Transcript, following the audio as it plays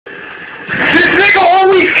This nigga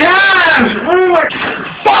always cams! Oh my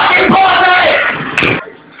fucking pussy!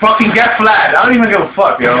 Fucking get flat. I don't even give a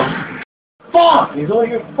fuck, yo. Fuck! It's all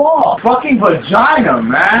your fault. Fucking vagina,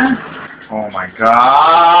 man. Oh my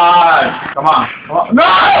god. Come on. No!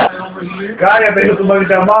 Kaya, pero kung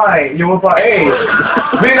magdamay, yung mo pa, eh.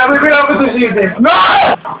 Bina ko to see this. No!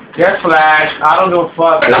 Get flashed. I don't give a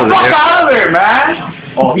fuck. Get the fuck out of there, man.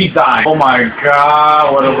 Oh, he died. Oh my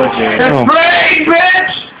god. What a legit. That's great,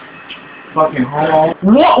 bitch! Fucking homo.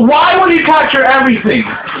 What? Why would he capture everything?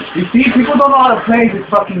 You see, people don't know how to play this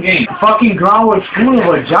fucking game. Fucking ground was full of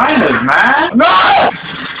vaginas, man. No!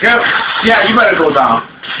 Yeah, you better go down.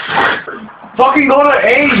 Fucking go to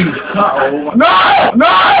A. No!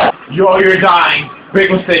 No! Yo, you're dying. Big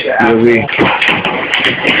mistake. You're weak.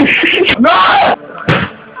 No!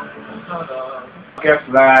 Get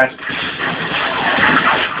flashed.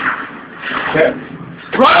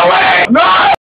 Run away! No!